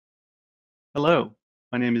Hello,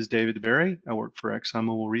 my name is David Debari. I work for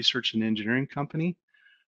ExxonMobil Research and Engineering Company.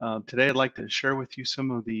 Today, I'd like to share with you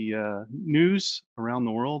some of the news around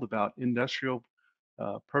the world about industrial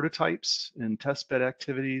prototypes and testbed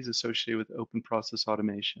activities associated with open process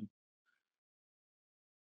automation.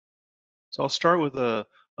 So I'll start with a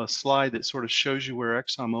slide that sort of shows you where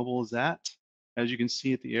ExxonMobil is at. As you can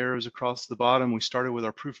see at the arrows across the bottom, we started with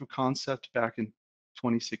our proof of concept back in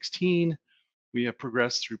 2016. We have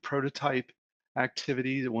progressed through prototype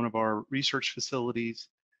activities at one of our research facilities,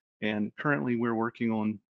 and currently we're working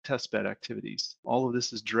on testbed activities. All of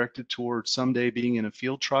this is directed towards someday being in a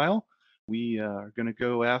field trial. We are going to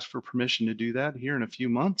go ask for permission to do that here in a few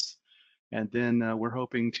months, and then we're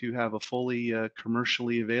hoping to have a fully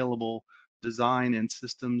commercially available design and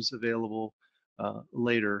systems available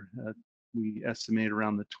later. We estimate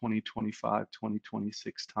around the 2025-2026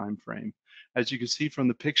 timeframe. As you can see from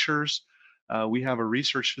the pictures, we have a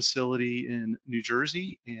research facility in New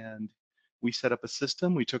Jersey, and we set up a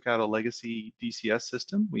system. We took out a legacy DCS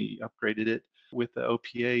system. We upgraded it with the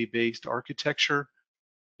OPA-based architecture.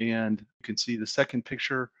 And you can see the second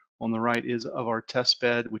picture on the right is of our test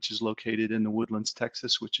bed, which is located in the Woodlands,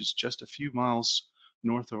 Texas, which is just a few miles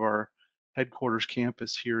north of our headquarters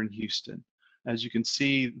campus here in Houston. As you can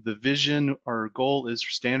see, the vision, our goal is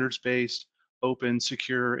standards-based, open,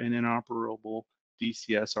 secure, and interoperable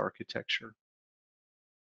DCS architecture.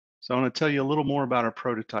 So I want to tell you a little more about our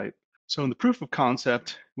prototype. So in the proof of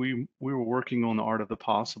concept, we were working on the art of the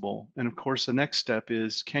possible. And of course, the next step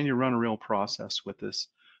is, can you run a real process with this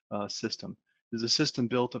system? Is a system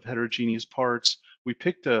built of heterogeneous parts? We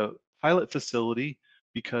picked a pilot facility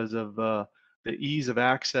because of the ease of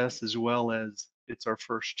access, as well as it's our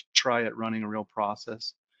first try at running a real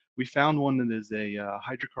process. We found one that is a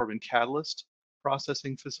hydrocarbon catalyst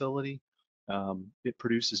processing facility. It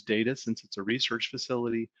produces data since it's a research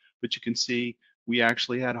facility, but you can see we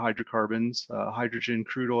actually had hydrocarbons, hydrogen,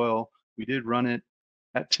 crude oil. We did run it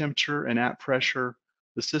at temperature and at pressure.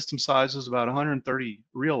 The system size was about 130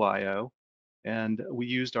 real IO, and we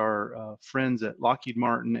used our friends at Lockheed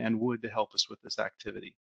Martin and Wood to help us with this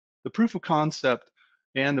activity. The proof of concept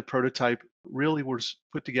and the prototype really was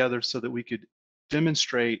put together so that we could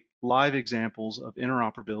demonstrate live examples of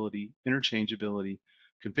interoperability, interchangeability,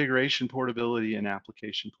 configuration portability, and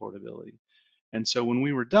application portability. And so when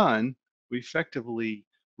we were done, we effectively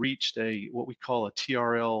reached what we call a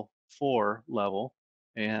TRL4 level,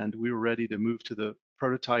 and we were ready to move to the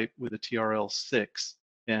prototype with a TRL6.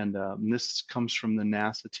 And this comes from the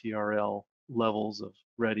NASA TRL levels of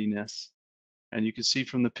readiness. And you can see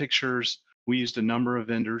from the pictures, we used a number of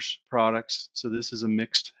vendors' products. So this is a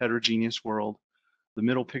mixed heterogeneous world. The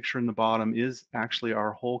middle picture in the bottom is actually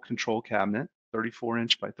our whole control cabinet,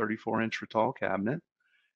 34-inch by 34-inch tall cabinet.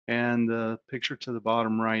 And the picture to the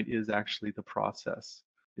bottom right is actually the process.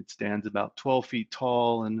 It stands about 12 feet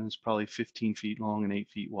tall and is probably 15 feet long and 8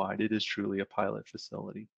 feet wide. It is truly a pilot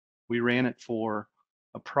facility. We ran it for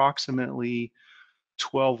approximately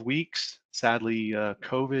 12 weeks. Sadly,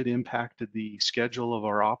 COVID impacted the schedule of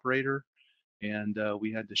our operator, and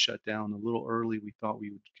we had to shut down a little early. We thought we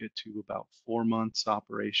would get to about 4 months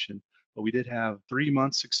operation, but we did have 3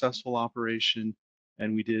 months successful operation,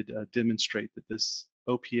 and we did demonstrate that this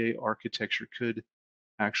OPA architecture could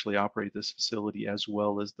actually operate this facility as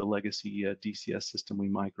well as the legacy DCS system we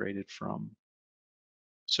migrated from.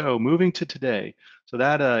 So moving to today, so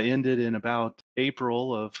that ended in about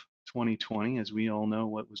April of 2020, as we all know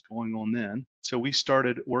what was going on then. So we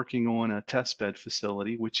started working on a testbed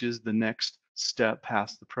facility, which is the next step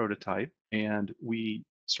past the prototype. And we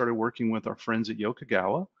started working with our friends at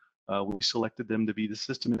Yokogawa. We selected them to be the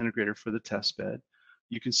system integrator for the testbed.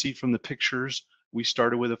 You can see from the pictures, we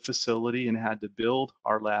started with a facility and had to build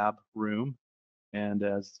our lab room. And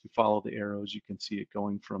as you follow the arrows, you can see it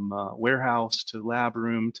going from warehouse to lab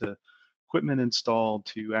room to equipment installed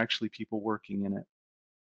to actually people working in it.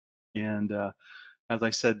 And as I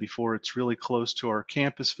said before, it's really close to our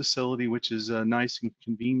campus facility, which is nice and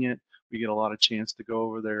convenient. We get a lot of chance to go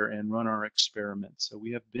over there and run our experiments. So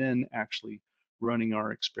we have been actually running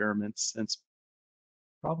our experiments since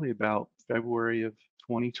probably about February of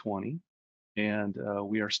 2020. And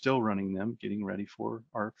we are still running them, getting ready for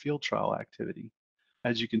our field trial activity.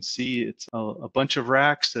 As you can see, it's a bunch of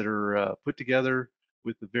racks that are put together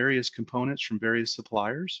with the various components from various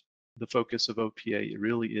suppliers. The focus of OPA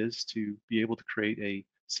really is to be able to create a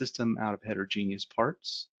system out of heterogeneous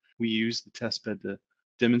parts. We use the testbed to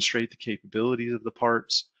demonstrate the capabilities of the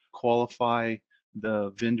parts, qualify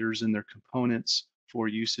the vendors and their components for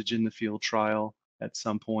usage in the field trial at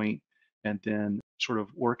some point, and then sort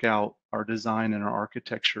of work out our design and our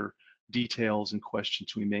architecture details and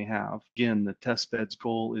questions we may have. Again, the test bed's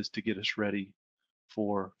goal is to get us ready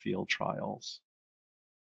for field trials.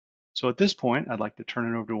 So at this point, I'd like to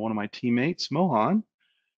turn it over to one of my teammates, Mohan,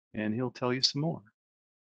 and he'll tell you some more.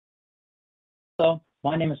 So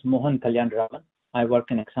my name is Mohan Kalyanaraman. I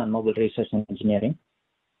work in ExxonMobil Research and Engineering,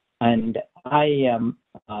 and I'm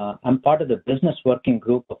part of the business working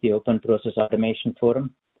group of the Open Process Automation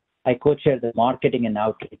Forum. I co-chair the Marketing and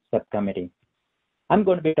Outreach Subcommittee. I'm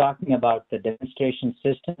going to be talking about the demonstration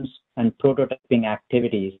systems and prototyping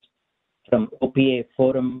activities from OPA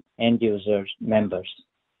Forum end users members.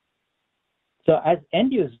 So as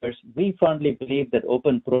end users, we firmly believe that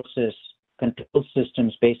open process control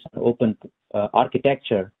systems based on open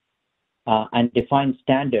architecture and defined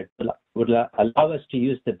standards would allow us to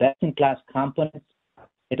use the best-in-class components.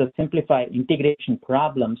 It'll simplify integration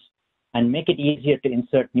problems and make it easier to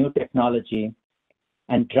insert new technology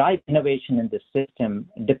and drive innovation in the system,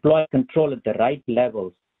 deploy control at the right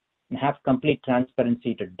levels, and have complete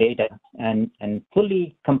transparency to data and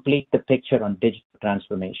fully complete the picture on digital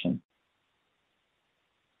transformation.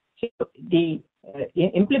 So the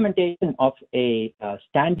implementation of a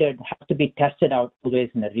standard has to be tested out always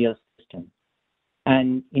in a real system.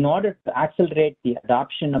 And in order to accelerate the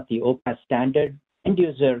adoption of the OPAF standard, end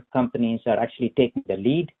user companies are actually taking the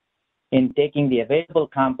lead in taking the available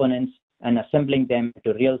components and assembling them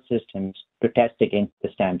into real systems to test against the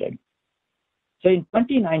standard. So in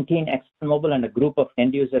 2019, ExxonMobil and a group of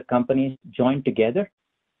end user companies joined together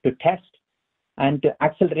to test and to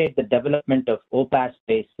accelerate the development of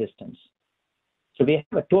OPAF-based systems. So we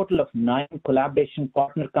have a total of 9 collaboration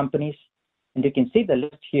partner companies, and you can see the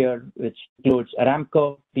list here, which includes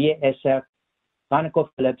Aramco, BASF,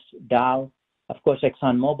 ConocoPhillips, Dow, of course,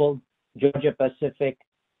 ExxonMobil, Georgia Pacific,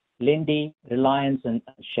 Linde, Reliance, and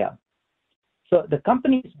Shell. So the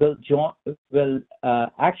companies will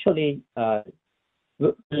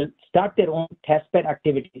start their own testbed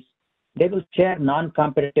activities. They will share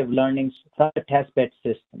non-competitive learnings from the testbed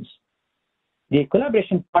systems. The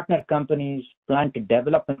collaboration partner companies plan to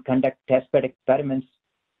develop and conduct testbed experiments.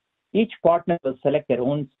 Each partner will select their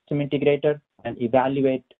own system integrator and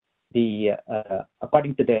evaluate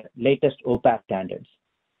according to the latest OPAF standards.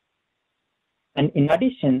 And in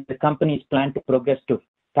addition, the companies plan to progress to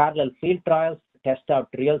parallel field trials to test out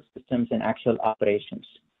real systems in actual operations.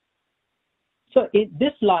 So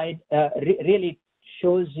this slide really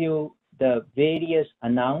shows you the various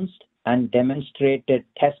announced and demonstrated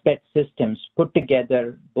testbed systems put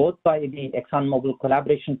together both by the ExxonMobil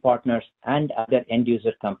collaboration partners and other end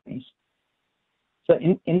user companies. So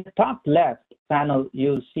in the top left panel,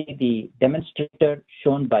 you'll see the demonstrator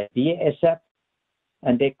shown by BASF,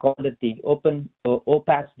 and they called it the Open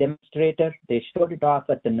OPAF demonstrator. They showed it off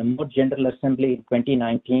at the Namur General Assembly in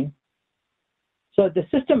 2019. So the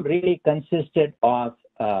system really consisted of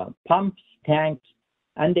pumps, tanks,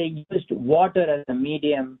 and they used water as a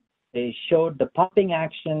medium. They showed the pumping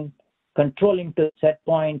action, controlling to set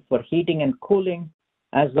point for heating and cooling,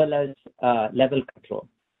 as well as level control.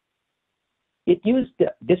 It used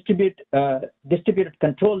distributed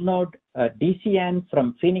control node, DCN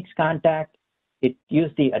from Phoenix Contact. It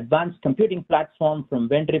used the advanced computing platform from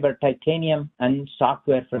Wind River Titanium and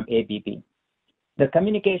software from ABB. The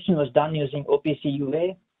communication was done using OPC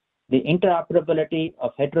UA. The interoperability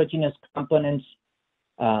of heterogeneous components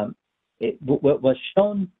was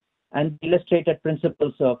shown, and illustrated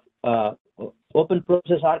principles of open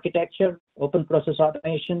process architecture, open process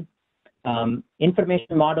automation,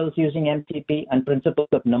 information models using MCP, and principles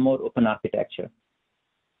of Namur open architecture.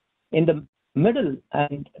 In the middle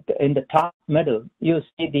and in the top middle, you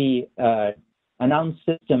see the announced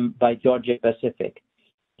system by Georgia Pacific.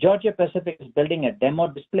 Georgia Pacific is building a demo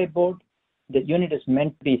display board. The unit is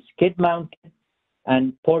meant to be skid mounted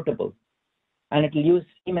and portable, and it will use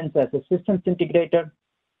Siemens as a systems integrator.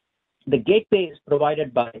 The gateway is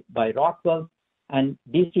provided by Rockwell, and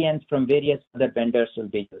DCNs from various other vendors will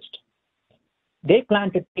be used. They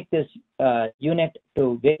plan to take this unit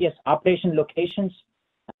to various operation locations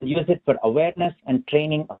and use it for awareness and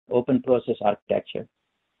training of open process architecture.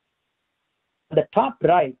 On the top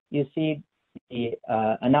right, you see the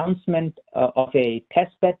announcement of a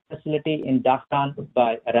testbed facility in Dahran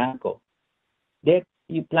by Aramco. They're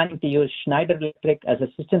planning to use Schneider Electric as a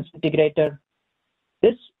systems integrator.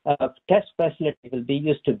 This test facility will be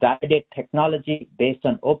used to validate technology based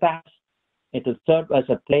on OPAF. It will serve as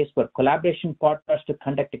a place for collaboration partners to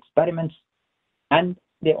conduct experiments, and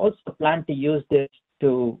they also plan to use this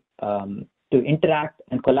to interact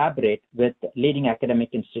and collaborate with leading academic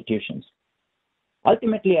institutions.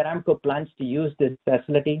 Ultimately, Aramco plans to use this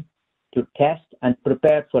facility to test and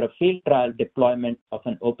prepare for a field trial deployment of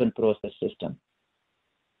an open process system.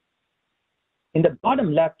 In the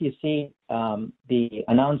bottom left, you see the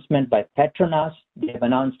announcement by Petronas. They have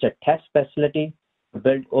announced a test facility to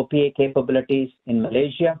build OPA capabilities in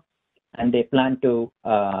Malaysia, and they plan to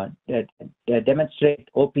demonstrate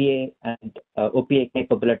OPA and OPA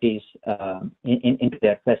capabilities into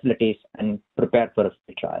their facilities and prepare for a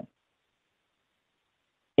field trial.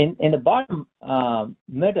 In the bottom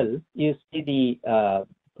middle, you see the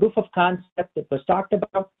proof of concept that was talked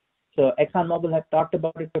about. So ExxonMobil had talked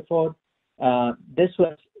about it before. This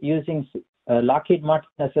was using Lockheed Martin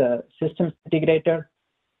as a systems integrator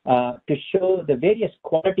to show the various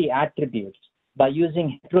quality attributes by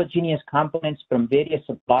using heterogeneous components from various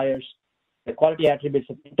suppliers, the quality attributes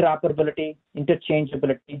of interoperability,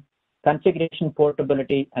 interchangeability, configuration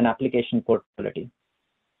portability, and application portability.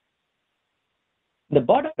 In the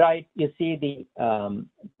bottom right, you see the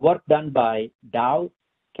work done by Dow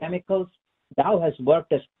Chemicals. Dow has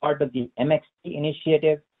worked as part of the MXT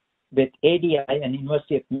initiative with ADI and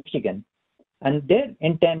University of Michigan. And their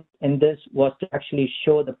intent in this was to actually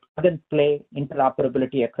show the plug-and-play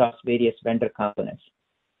interoperability across various vendor components.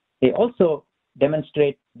 They also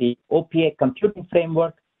demonstrate the OPA computing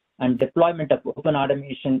framework and deployment of open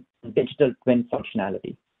automation and digital twin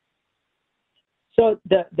functionality. So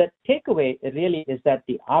the takeaway really is that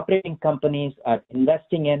the operating companies are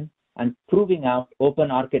investing in and proving out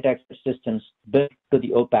open architecture systems built to the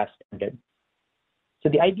OPAF standard. So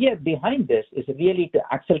the idea behind this is really to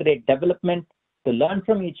accelerate development, to learn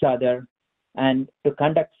from each other, and to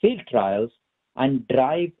conduct field trials and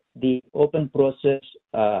drive the open process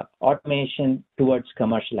automation towards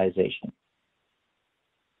commercialization.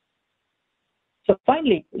 So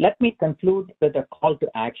finally, let me conclude with a call to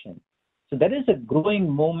action. So there is a growing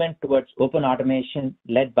movement towards open automation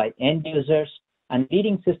led by end users and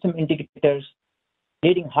leading system integrators,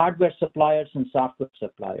 leading hardware suppliers and software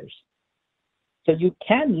suppliers. So you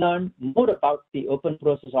can learn more about the Open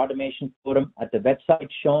Process Automation Forum at the website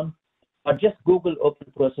shown, or just Google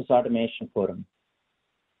Open Process Automation Forum.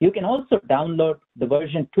 You can also download the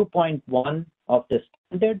version 2.1 of the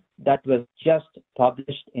standard that was just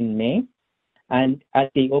published in May and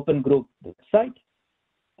at the Open Group website.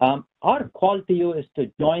 Our call to you is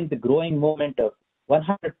to join the growing movement of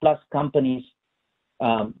 100 plus companies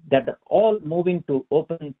that are all moving to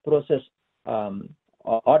open process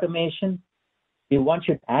automation. We want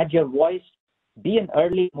you to add your voice, be an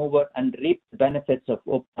early mover, and reap the benefits of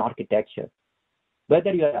open architecture.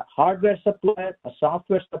 Whether you're a hardware supplier, a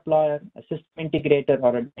software supplier, a system integrator,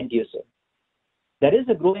 or an end user, there is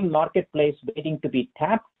a growing marketplace waiting to be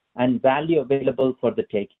tapped and value available for the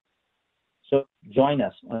taking. So join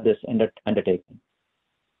us on this undertaking.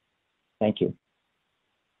 Thank you.